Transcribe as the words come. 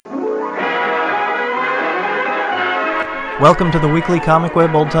Welcome to the weekly Comic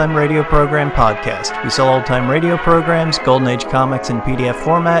Web Old Time Radio Program podcast. We sell old time radio programs, Golden Age comics in PDF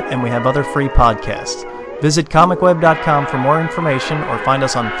format, and we have other free podcasts. Visit comicweb.com for more information or find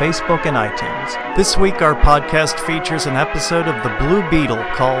us on Facebook and iTunes. This week our podcast features an episode of The Blue Beetle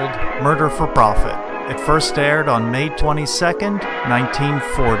called Murder for Profit. It first aired on May 22nd,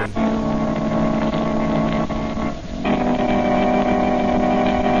 1940.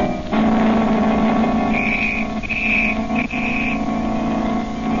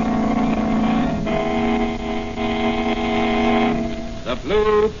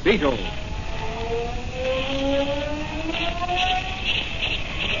 Beetle.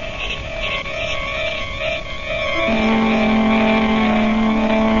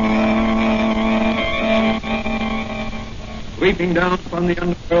 Sweeping down from the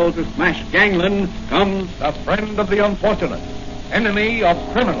underworld to smash gangland comes the friend of the unfortunate, enemy of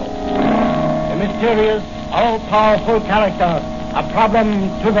criminals. A mysterious, all-powerful character, a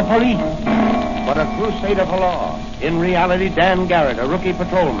problem to the police. But a crusader for law. In reality, Dan Garrett, a rookie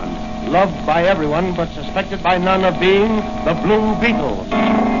patrolman, loved by everyone but suspected by none of being the Blue Beetle.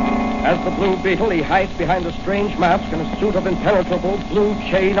 As the Blue Beetle, he hides behind a strange mask and a suit of impenetrable blue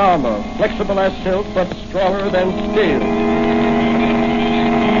chain armor, flexible as silk but stronger than steel.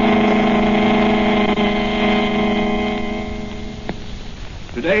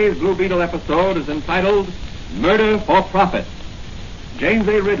 Today's Blue Beetle episode is entitled Murder for Profit. James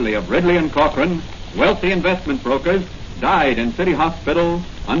A. Ridley of Ridley & Corcoran, wealthy investment brokers, died in City Hospital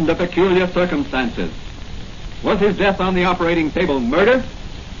under peculiar circumstances. Was his death on the operating table murder?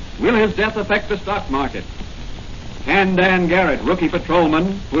 Will his death affect the stock market? Can Dan Garrett, rookie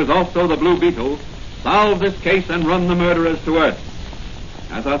patrolman, who is also the Blue Beetle, solve this case and run the murderers to earth?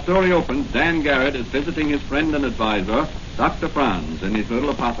 As our story opens, Dan Garrett is visiting his friend and advisor, Dr. Franz, in his little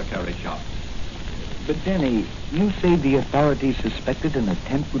apothecary shop. But, Danny, you say the authorities suspected an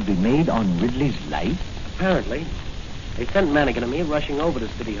attempt would be made on Ridley's life? Apparently. They sent Manigan and me rushing over to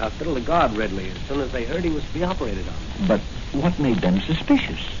City Hospital to guard Ridley as soon as they heard he was to be operated on. But what made them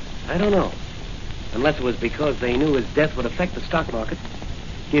suspicious? I don't know. Unless it was because they knew his death would affect the stock market,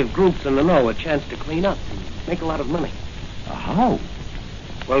 give groups in the know a chance to clean up and make a lot of money. How?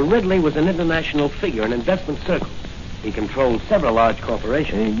 Well, Ridley was an international figure in investment circles. He controlled several large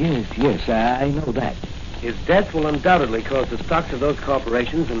corporations. Yes, I know that. His death will undoubtedly cause the stocks of those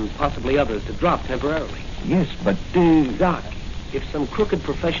corporations and possibly others to drop temporarily. Yes, but, Doc, if some crooked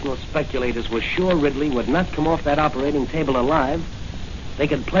professional speculators were sure Ridley would not come off that operating table alive, they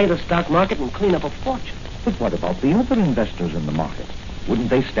could play the stock market and clean up a fortune. But what about the other investors in the market? Wouldn't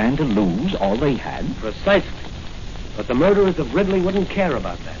they stand to lose all they had? Precisely. But the murderers of Ridley wouldn't care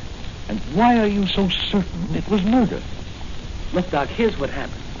about that. And why are you so certain it was murder? Look, Doc, here's what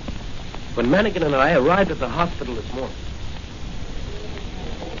happened. When Manigan and I arrived at the hospital this morning.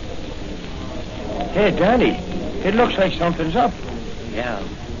 Hey, Danny, it looks like something's up. Yeah.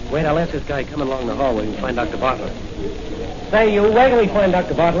 Wait, I'll ask this guy coming along the hallway and find Dr. Bartlett. Say, you, where can we find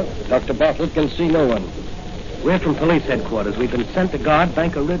Dr. Bartlett? Dr. Bartlett can see no one. We're from police headquarters. We've been sent to guard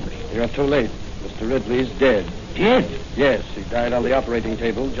Banker Ridley. You're too late. Mr. Ridley's dead. Dead? Yes, he died on the operating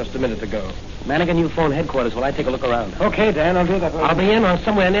table just a minute ago. Manigan, you phone headquarters while I take a look around. Okay, Dan, I'll do that. I'll be in or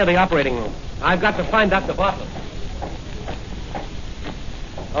somewhere near the operating room. I've got to find Dr. Bartlett.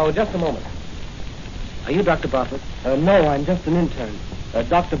 Oh, just a moment. Are you Dr. Bartlett? No, I'm just an intern.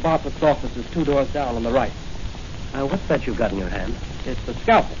 Dr. Bartlett's office is 2 doors down on the right. What's that you've got in your hand? It's a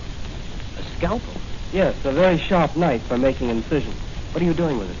scalpel. A scalpel? Yes, a very sharp knife for making incisions. What are you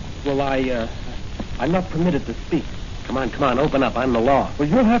doing with it? Well, I'm not permitted to speak. Come on, open up. I'm the law. Well,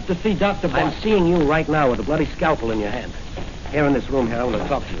 you'll have to see Dr. Bartlett. I'm seeing you right now with a bloody scalpel in your hand. Here in this room here, I want to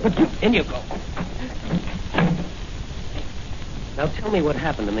talk to you. But In you go. Now tell me what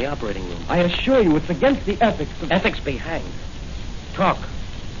happened in the operating room. I assure you, it's against the ethics of... Ethics be hanged. Talk.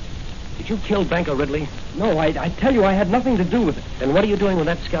 Did you kill Banker Ridley? No, I tell you, I had nothing to do with it. Then what are you doing with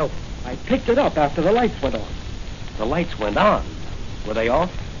that scalpel? I picked it up after the lights went on. The lights went on. Were they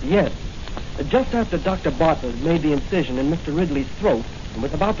off? Yes. Just after Dr. Bartlett made the incision in Mr. Ridley's throat and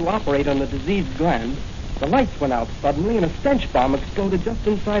was about to operate on the diseased gland, the lights went out suddenly and a stench bomb exploded just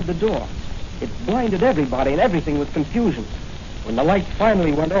inside the door. It blinded everybody and everything was confusion. When the lights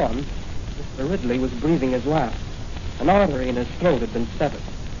finally went on, Mr. Ridley was breathing his last. An artery in his throat had been severed.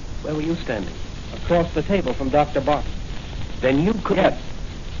 Where were you standing? Across the table from Dr. Bartlett. Then you could... Yes,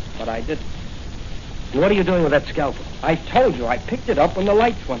 but I didn't. And what are you doing with that scalpel? I told you, I picked it up when the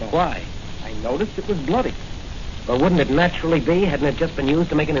lights went on. Why? I noticed it was bloody. Well, wouldn't it naturally be? Hadn't it just been used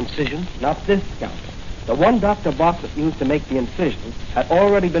to make an incision? Not this scalpel. The one Dr. Bartlett used to make the incision had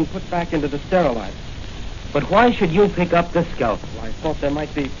already been put back into the sterilizer. But why should you pick up this scalpel? Well, I thought there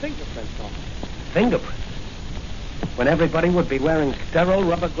might be fingerprints on it. Fingerprints? When everybody would be wearing sterile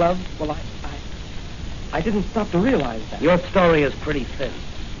rubber gloves? Well, I didn't stop to realize that. Your story is pretty thin.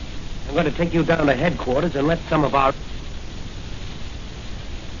 I'm going to take you down to headquarters and let some of our...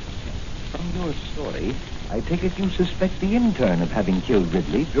 From your story, I take it you suspect the intern of having killed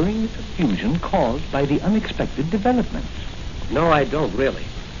Ridley during the confusion caused by the unexpected developments. No, I don't, really.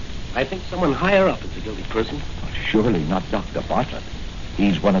 I think someone higher up is the guilty person. Surely not Dr. Bartlett.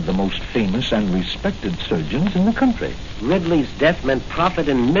 He's one of the most famous and respected surgeons in the country. Ridley's death meant profit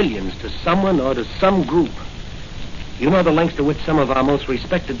in millions to someone or to some group. You know the lengths to which some of our most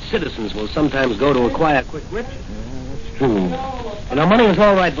respected citizens will sometimes go to acquire quick riches. That's true. You know, money is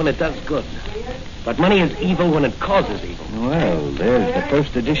all right when it does good. But money is evil when it causes evil. Well, there's the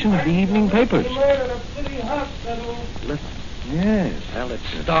first edition of the evening papers. Listen. Yes. Well, it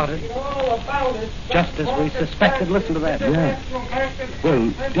started just as we suspected. Listen to that. Yeah.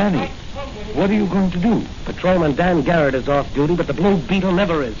 Well, Danny, what are you going to do? Patrolman Dan Garrett is off duty, but the Blue Beetle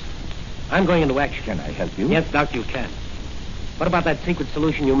never is. I'm going into action. Can I help you? Yes, Doc, you can. What about that secret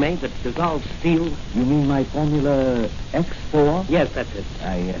solution you made that dissolves steel? You mean my formula X4? Yes, that's it.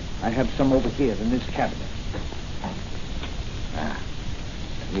 I have some over here in this cabinet.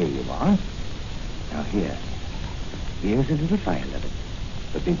 Here you are. Now here. Here's a little file of it.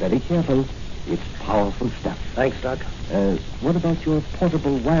 But be very careful. It's powerful stuff. Thanks, Doc. What about your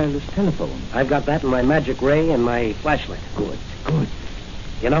portable wireless telephone? I've got that in my magic ray and my flashlight. Good.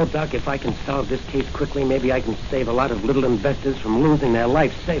 You know, Doc, if I can solve this case quickly, maybe I can save a lot of little investors from losing their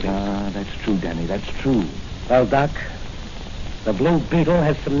life savings. That's true, Danny. That's true. Well, Doc, the Blue Beetle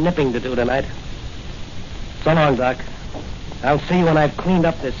has some nipping to do tonight. So long, Doc. I'll see you when I've cleaned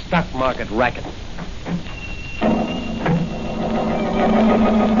up this stock market racket.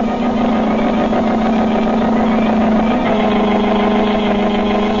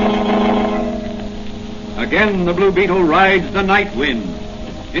 Again, the Blue Beetle rides the night wind.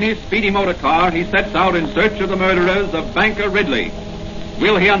 In his speedy motor car, he sets out in search of the murderers of Banker Ridley.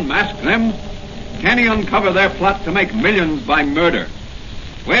 Will he unmask them? Can he uncover their plot to make millions by murder?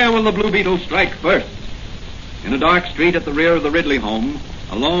 Where will the Blue Beetle strike first? In a dark street at the rear of the Ridley home,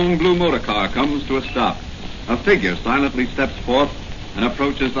 a long blue motor car comes to a stop. A figure silently steps forth and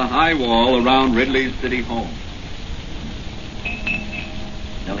approaches the high wall around Ridley's city home.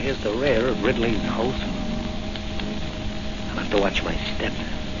 Now, here's the rear of Ridley's house. I'll have to watch my step.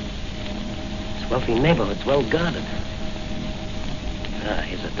 This wealthy neighborhood's well guarded.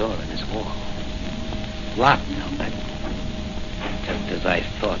 Here's a door in this wall. Locked now, back. Just as I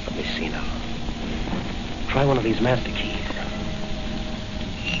thought. Let me see now. Try one of these master keys.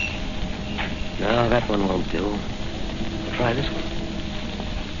 No, that one won't do. Try this one.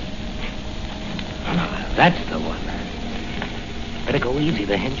 That's the one. Better go easy.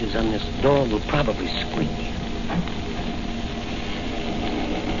 The hinges on this door will probably squeak.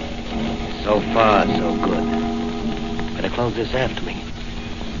 So far, so good. Better close this after me.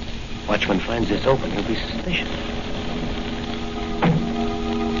 Watchman finds this open, he'll be suspicious.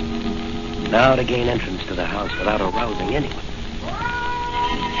 Now to gain entrance to the house without arousing anyone.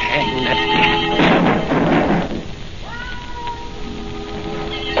 Hang that...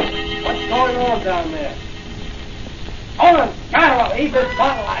 What's going on down there? Owen, Carol, eat this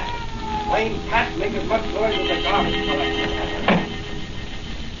bottle light. Plain cat make as much noise as the garbage collector.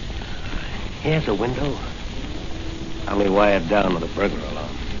 Here's a window. Only wired down with a burglar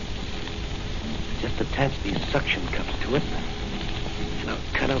alarm. Just attach these suction cups to it, and I'll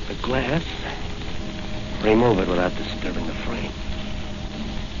cut out the glass, remove it without disturbing the frame.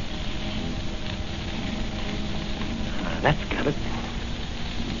 That's got it.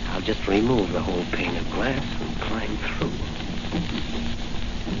 I'll just remove the whole pane of glass and climb through.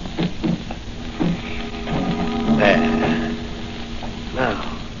 There.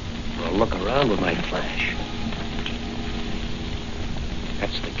 Now, I'll look around with my flash.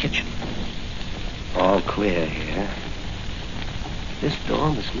 That's the kitchen. All clear here. This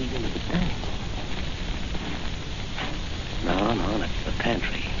door must lead into the dining room. No, that's the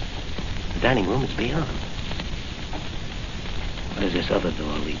pantry. The dining room is beyond. Where does this other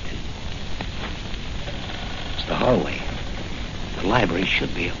door lead to? It's the hallway. The library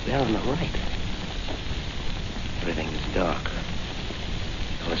should be up there on the right. Everything is dark.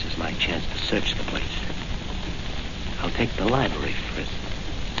 Well, this is my chance to search the place. I'll take the library first.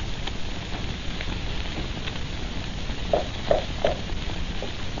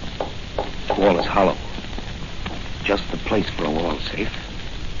 This wall is hollow. Just the place for a wall safe.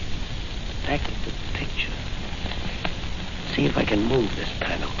 Back at the picture. See if I can move this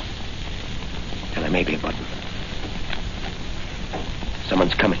panel. And there may be a button.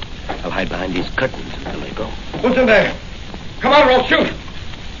 Someone's coming. I'll hide behind these curtains until they go. Who's in there? Come on, or I'll shoot.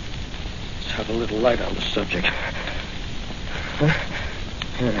 Let's have a little light on the subject. Huh?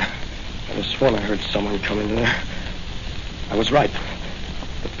 Yeah. I was sworn I heard someone coming in there. I was right.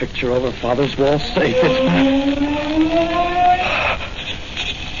 The picture over Father's wall safe.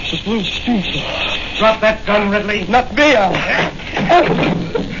 It's a blue beetle. Drop that gun, Ridley. Not me.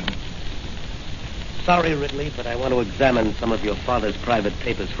 Sorry, Ridley, but I want to examine some of your father's private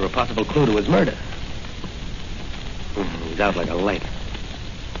papers for a possible clue to his murder. He's out like a light.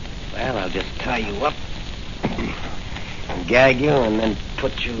 Well, I'll just tie you up and gag you and then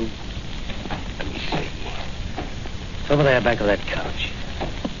put you... Let me see. It's over there back of that couch.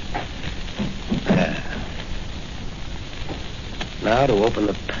 There. Now to open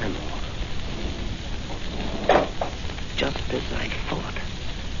the panel. Just as I thought.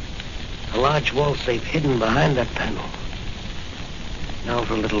 A large wall safe hidden behind that panel. Now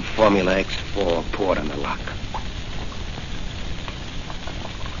for a little Formula X4 poured on the lock.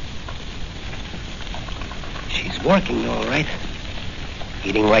 She's working all right.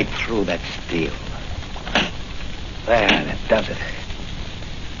 Eating right through that steel. There, that does it.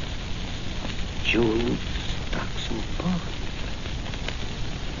 Jewels, stocks, and bonds.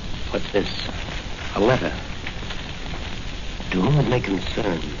 What's this? A letter. To whom it may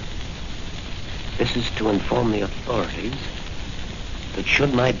concern. This is to inform the authorities that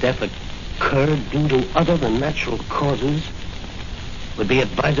should my death occur due to other than natural causes, it would be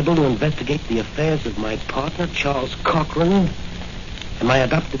advisable to investigate the affairs of my partner, Charles Cochran, and my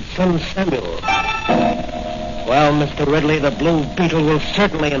adopted son, Samuel. Well, Mr. Ridley, the Blue Beetle will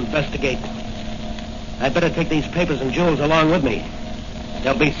certainly investigate. I'd better take these papers and jewels along with me.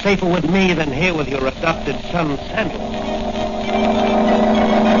 They'll be safer with me than here with your adopted son, Samuel.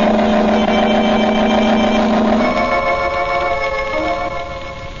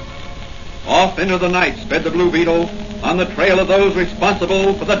 Off into the night sped the Blue Beetle on the trail of those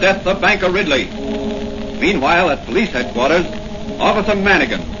responsible for the death of Banker Ridley. Meanwhile, at police headquarters, Officer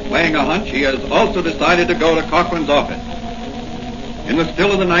Manigan, playing a hunch, he has also decided to go to Cochran's office. In the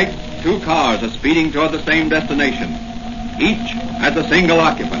still of the night, two cars are speeding toward the same destination. Each has a single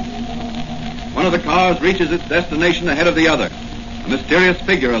occupant. One of the cars reaches its destination ahead of the other. A mysterious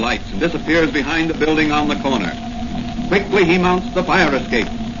figure alights and disappears behind the building on the corner. Quickly, he mounts the fire escape.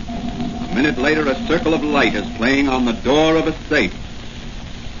 A minute later, a circle of light is playing on the door of a safe.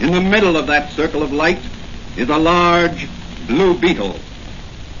 In the middle of that circle of light is a large Blue Beetle.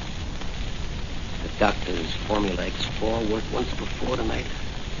 The doctor's Formula X4 worked once before tonight.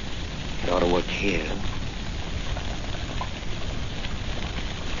 It ought to work here.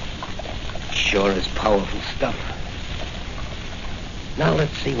 Sure is powerful stuff. Now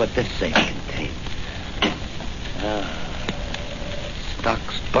let's see what this safe contains.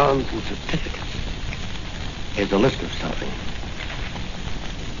 Stocks, bonds, and certificates. Here's a list of something.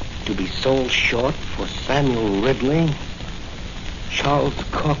 To be sold short for Samuel Ridley, Charles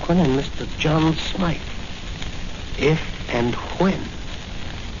Cochran, and Mr. John Smythe. If and when.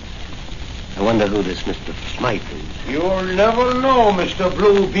 I wonder who this Mr. Smythe is. You'll never know, Mr.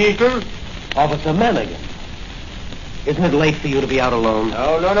 Blue Beetle. Officer Manigan. Isn't it late for you to be out alone?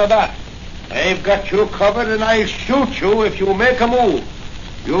 No, none of that. I've got you covered, and I'll shoot you if you make a move.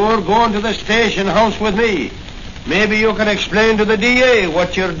 You're going to the station house with me. Maybe you can explain to the DA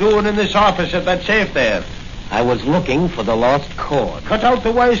what you're doing in this office at that safe there. I was looking for the lost cord. Cut out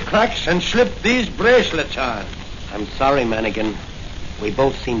the wisecracks and slip these bracelets on. I'm sorry, Manigan. We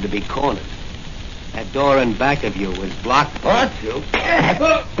both seem to be cornered. That door in back of you is blocked. What?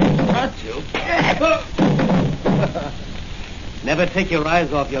 Never take your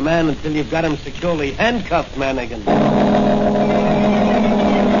eyes off your man until you've got him securely handcuffed, Manigan.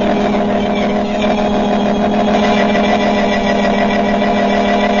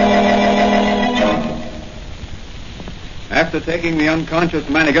 After taking the unconscious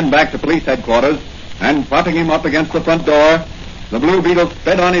Manigan back to police headquarters and propping him up against the front door, the Blue Beetle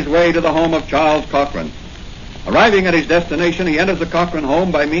sped on his way to the home of Charles Cochran. Arriving at his destination, he enters the Cochran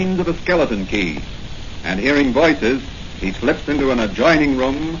home by means of a skeleton key. And hearing voices, he slips into an adjoining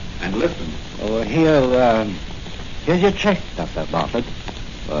room and listens. Oh, here's your check, Dr. Bartlett,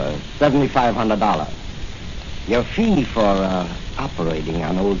 for $7,500. Your fee for operating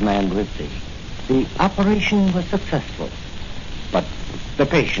on old man Ridley. The operation was successful, but the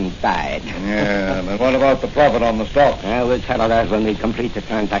patient died. Yeah, and what about the profit on the stock? Well, we'll settle that when we complete the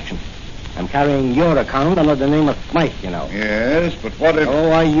transaction. I'm carrying your account under the name of Smythe, you know. Yes, but what if...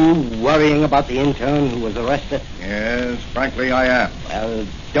 Oh, are you worrying about the intern who was arrested? Yes, frankly, I am. Well,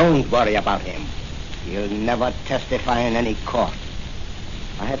 don't worry about him. He'll never testify in any court.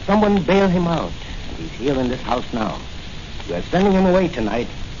 I had someone bail him out, and he's here in this house now. We're sending him away tonight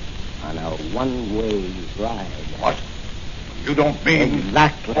on a one-way ride. What? You don't mean...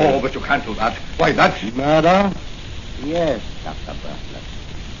 Exactly. Oh, but you can't do that. Why, that's... Murder? Yes, Dr. Bartlett.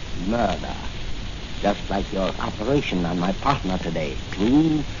 Murder. Just like your operation on my partner today.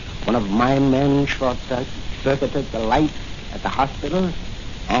 True, one of my men short-circuited the lights at the hospital,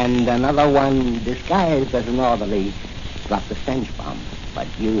 and another one, disguised as an orderly, dropped the stench bomb. But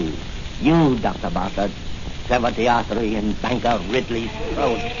you, Dr. Bartlett, severed the artery in Banker Ridley's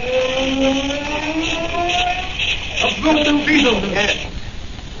throat. The Blue Beetle! Yes,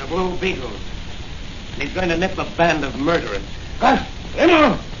 the Blue Beetle. He's going to nip a band of murderers. Gus!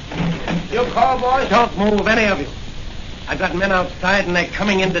 Emma! You call, boys? Don't move, any of you. I've got men outside, and they're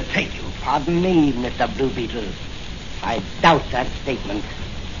coming in to take you. Pardon me, Mr. Blue Beetle. I doubt that statement.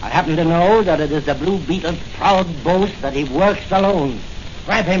 I happen to know that it is the Blue Beetle's proud boast that he works alone.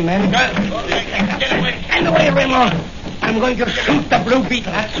 Grab him, men. Stand away, Raymond. I'm going to shoot the Blue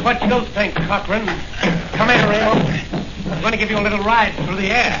Beetle. That's what you think, Cochran. Come here, Raymond. I'm going to give you a little ride through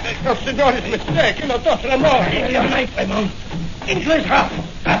the air. No, senor, it's a mistake. You know, Dr. Amor. Your knife, Raymond. Into his mouth.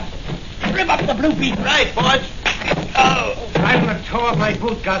 Rip up the Blue Beetle. Right, boys. Oh. I'm the toe of my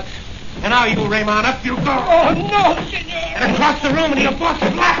boot, Gus. And now you, Raymond, up you go. Oh, no, senor. And across the room into your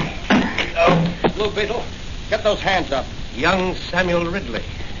boss's lap. Oh. Blue Beetle, get those hands up. Young Samuel Ridley.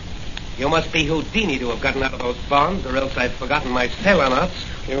 You must be Houdini to have gotten out of those bonds, or else I've forgotten my sailor knots.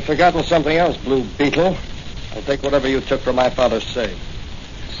 You've forgotten something else, Blue Beetle. I'll take whatever you took from my father's safe.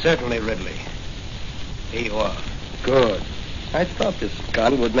 Certainly, Ridley. Here you are. Good. I thought this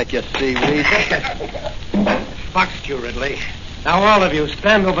gun would make you see reason. Foxed you, Ridley. Now, all of you,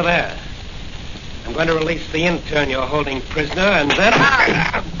 stand over there. I'm going to release the intern you're holding prisoner, and then...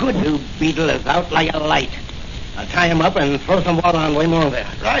 Good. Blue Beetle is out like a light. I'll tie him up and throw some water on Raymond there.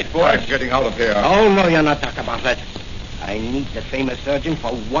 Right, boy. I'm getting out of here. Oh, no, you're not, Dr. Bartlett. I need the famous surgeon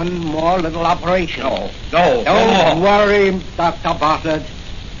for one more little operation. No. Don't worry, Dr. Bartlett.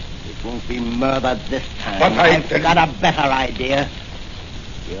 It won't be murder this time. But I've got a better idea.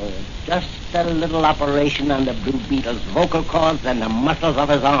 Just a little operation on the Blue Beetle's vocal cords and the muscles of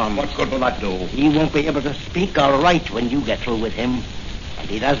his arms. What good will that do? He won't be able to speak or write when you get through with him. And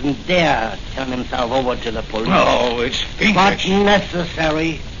he doesn't dare turn himself over to the police. No, it's But fiendish.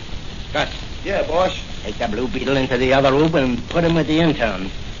 necessary. Gus. Yeah, boss. Take the Blue Beetle into the other room and put him with the intern.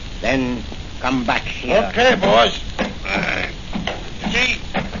 Then come back here. Okay, boss. Gee,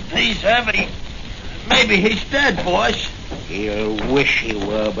 he's heavy. Maybe he's dead, boss. He'll wish he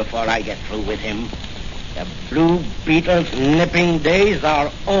were before I get through with him. The Blue Beetle's nipping days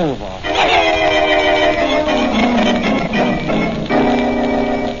are over.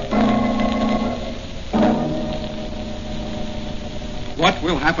 What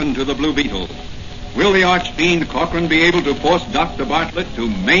will happen to the Blue Beetle? Will the archfiend Cochran be able to force Dr. Bartlett to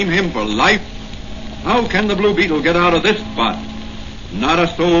maim him for life? How can the Blue Beetle get out of this spot? Not a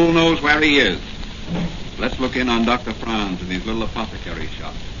soul knows where he is. Let's look in on Dr. Franz in his little apothecary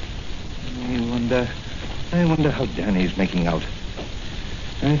shop. I wonder how Danny's making out.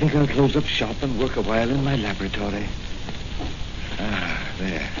 I think I'll close up shop and work a while in my laboratory.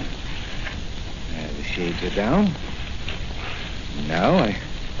 There. The shades are down. Now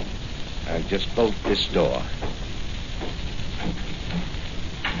I'll just bolt this door.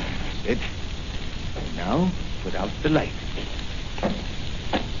 It. Now, put out the light.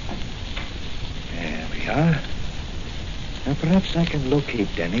 There we are. Now, perhaps I can locate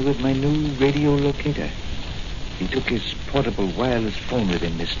Danny with my new radio locator. He took his portable wireless phone with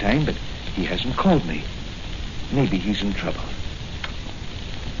him this time, but he hasn't called me. Maybe he's in trouble.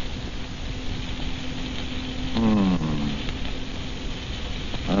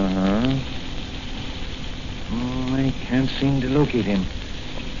 I can't seem to locate him.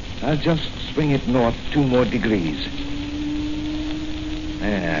 I'll just swing it north 2 more degrees.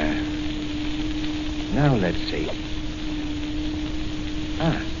 There. Now let's see.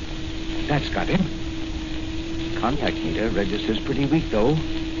 That's got him. Contact meter registers pretty weak, though.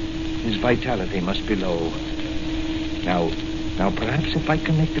 His vitality must be low. Now perhaps if I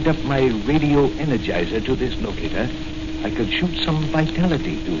connected up my radio energizer to this locator, I could shoot some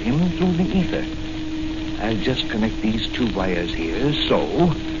vitality to him through the ether. I'll just connect these 2 wires here, so,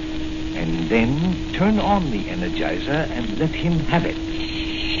 and then turn on the energizer and let him have it.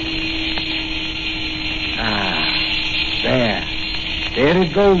 There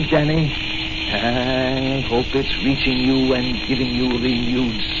it goes, Danny. I hope it's reaching you and giving you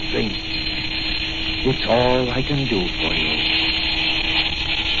renewed strength. It's all I can do for you.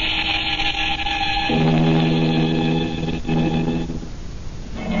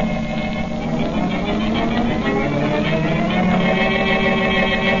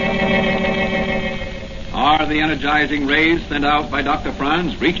 energizing rays sent out by Dr.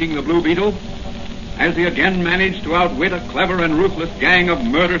 Franz reaching the Blue Beetle? Has he again managed to outwit a clever and ruthless gang of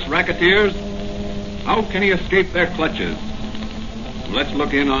murderous racketeers? How can he escape their clutches? Let's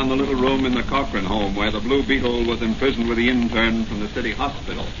look in on the little room in the Cochran home where the Blue Beetle was imprisoned with the intern from the city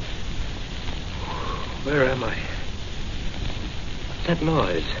hospital. Where am I? What's that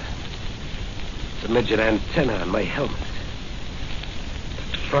noise? It's a midget antenna on my helmet.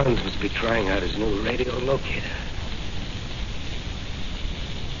 Dr. Franz must be trying out his new radio locator.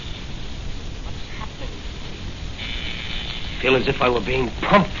 What's happening? I feel as if I were being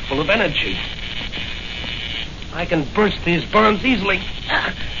pumped full of energy. I can burst these burns easily.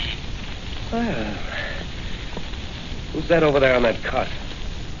 Well, who's that over there on that cot?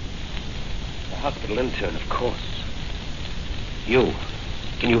 The hospital intern, of course. You.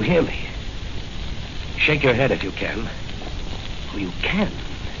 Can you hear me? Shake your head if you can. Oh, you can?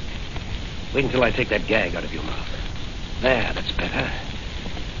 Wait until I take that gag out of your mouth. There, that's better.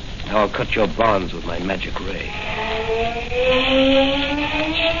 Now I'll cut your bonds with my magic ray.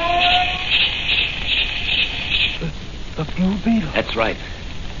 The Blue Beetle. That's right.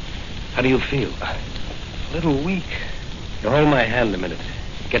 How do you feel? A little weak. You hold my hand a minute.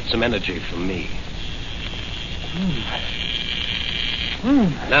 Get some energy from me.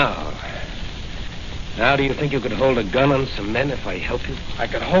 Now do you think you could hold a gun on some men if I help you? I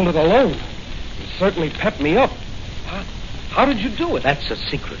could hold it alone. You certainly pepped me up. How did you do it? That's a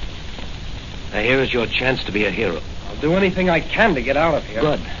secret. Now here is your chance to be a hero. I'll do anything I can to get out of here.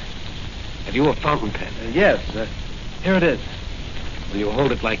 Good. Have you a fountain pen? Yes. Here it is. Well, you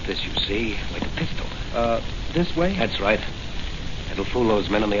hold it like this, you see, like a pistol. This way? That's right. It'll fool those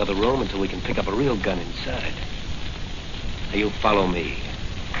men in the other room until we can pick up a real gun inside. Now you follow me.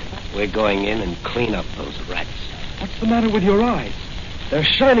 We're going in and clean up those rats. What's the matter with your eyes? They're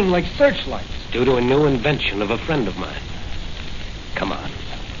shining like searchlights. Due to a new invention of a friend of mine. Come on.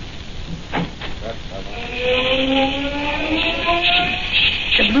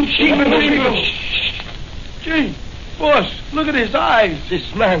 The Blue Beetle. Gee, boss, look at his eyes.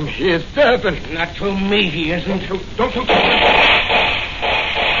 This man, he is dead. Not to me, he isn't. Don't you...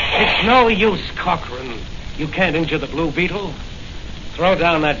 It's no use, Cochran. You can't injure the Blue Beetle. Throw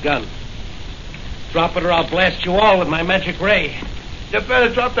down that gun. Drop it or I'll blast you all with my magic ray. You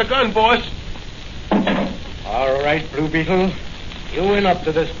better drop the gun, boss. All right, Blue Beetle. You win up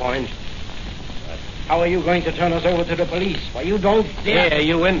to this point. But how are you going to turn us over to the police? Why, you don't dare... Yeah,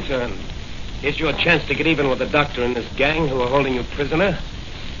 you intern. Here's your chance to get even with the doctor and this gang who are holding you prisoner.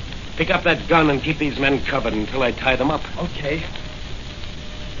 Pick up that gun and keep these men covered until I tie them up. Okay.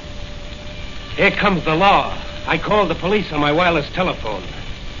 Here comes the law. I called the police on my wireless telephone.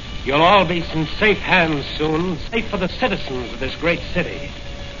 You'll all be in safe hands soon, safe for the citizens of this great city.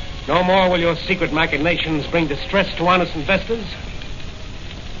 No more will your secret machinations bring distress to honest investors.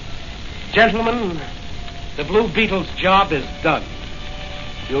 Gentlemen, the Blue Beetle's job is done.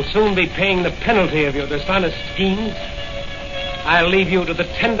 You'll soon be paying the penalty of your dishonest schemes. I'll leave you to the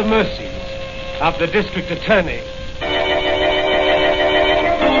tender mercies of the district attorney.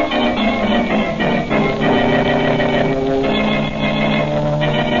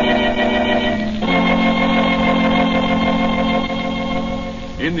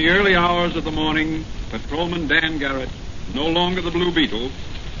 In the early hours of the morning, Patrolman Dan Garrett, no longer the Blue Beetle,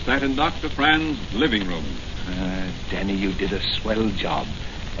 sat in Dr. Franz's living room. Danny, you did a swell job.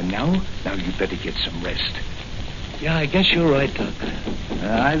 And now you better get some rest. Yeah, I guess you're right, Doc.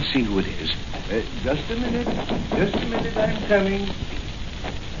 I'll see who it is. Just a minute, I'm coming.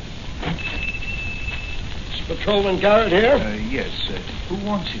 Is Patrolman Garrett here? Yes. Who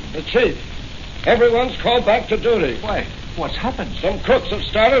wants him? The chief. Everyone's called back to duty. Why? What's happened? Some crooks have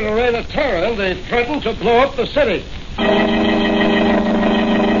started a reign of terror, and they've threatened to blow up the city.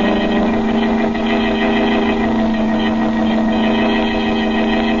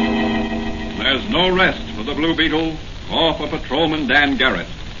 There's no rest for the Blue Beetle or for Patrolman Dan Garrett.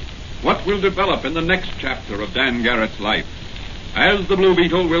 What will develop in the next chapter of Dan Garrett's life? As the Blue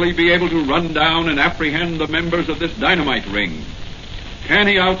Beetle, will he be able to run down and apprehend the members of this dynamite ring? Can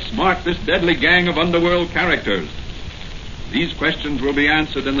he outsmart this deadly gang of underworld characters? These questions will be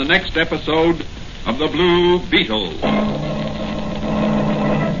answered in the next episode of The Blue Beetle.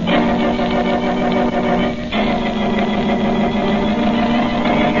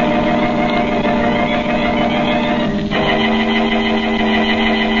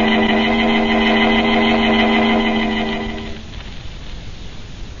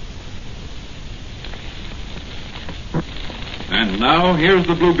 And now, here's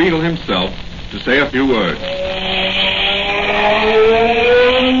the Blue Beetle himself to say a few words.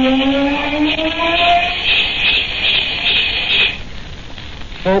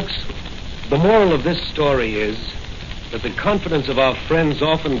 Folks, the moral of this story is that the confidence of our friends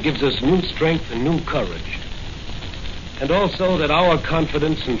often gives us new strength and new courage. And also that our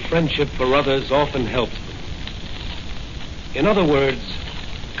confidence and friendship for others often helps them. In other words,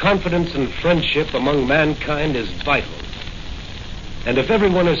 confidence and friendship among mankind is vital. And if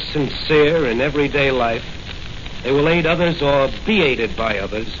everyone is sincere in everyday life, they will aid others or be aided by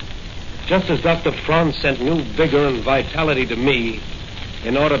others, just as Dr. Franz sent new vigor and vitality to me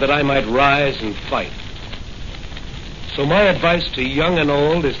in order that I might rise and fight. So my advice to young and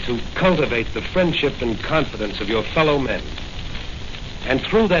old is to cultivate the friendship and confidence of your fellow men. And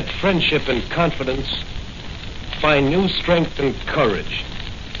through that friendship and confidence, find new strength and courage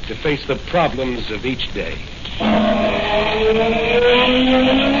to face the problems of each day.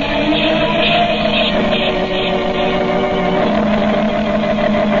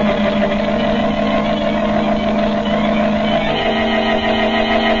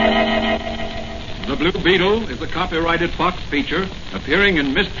 The Blue Beetle is a copyrighted Fox feature appearing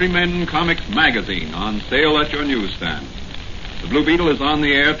in Mystery Men Comics magazine on sale at your newsstand. The Blue Beetle is on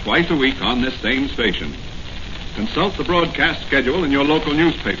the air twice a week on this same station. Consult the broadcast schedule in your local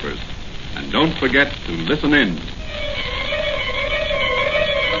newspapers. And don't forget to listen in.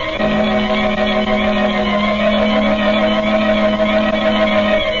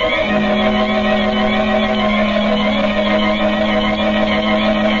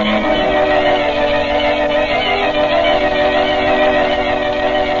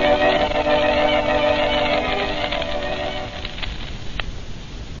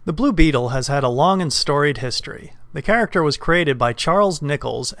 The Blue Beetle has had a long and storied history. The character was created by Charles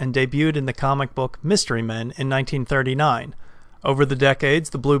Nichols and debuted in the comic book Mystery Men in 1939. Over the decades,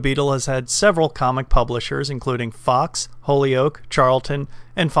 the Blue Beetle has had several comic publishers, including Fox, Holyoke, Charlton,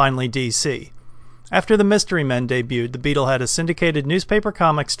 and finally DC. After the Mystery Men debuted, the Beetle had a syndicated newspaper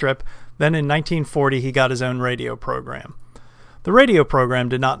comic strip, then in 1940 he got his own radio program. The radio program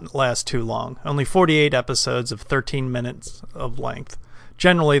did not last too long, only 48 episodes of 13 minutes of length.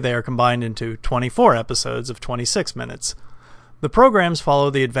 Generally, they are combined into 24 episodes of 26 minutes. The programs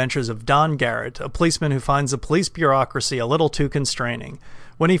follow the adventures of Don Garrett, a policeman who finds the police bureaucracy a little too constraining.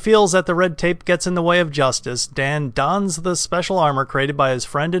 When he feels that the red tape gets in the way of justice, Dan dons the special armor created by his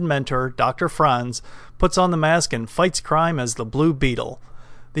friend and mentor, Dr. Franz, puts on the mask and fights crime as the Blue Beetle.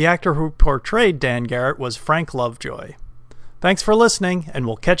 The actor who portrayed Dan Garrett was Frank Lovejoy. Thanks for listening, and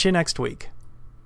we'll catch you next week.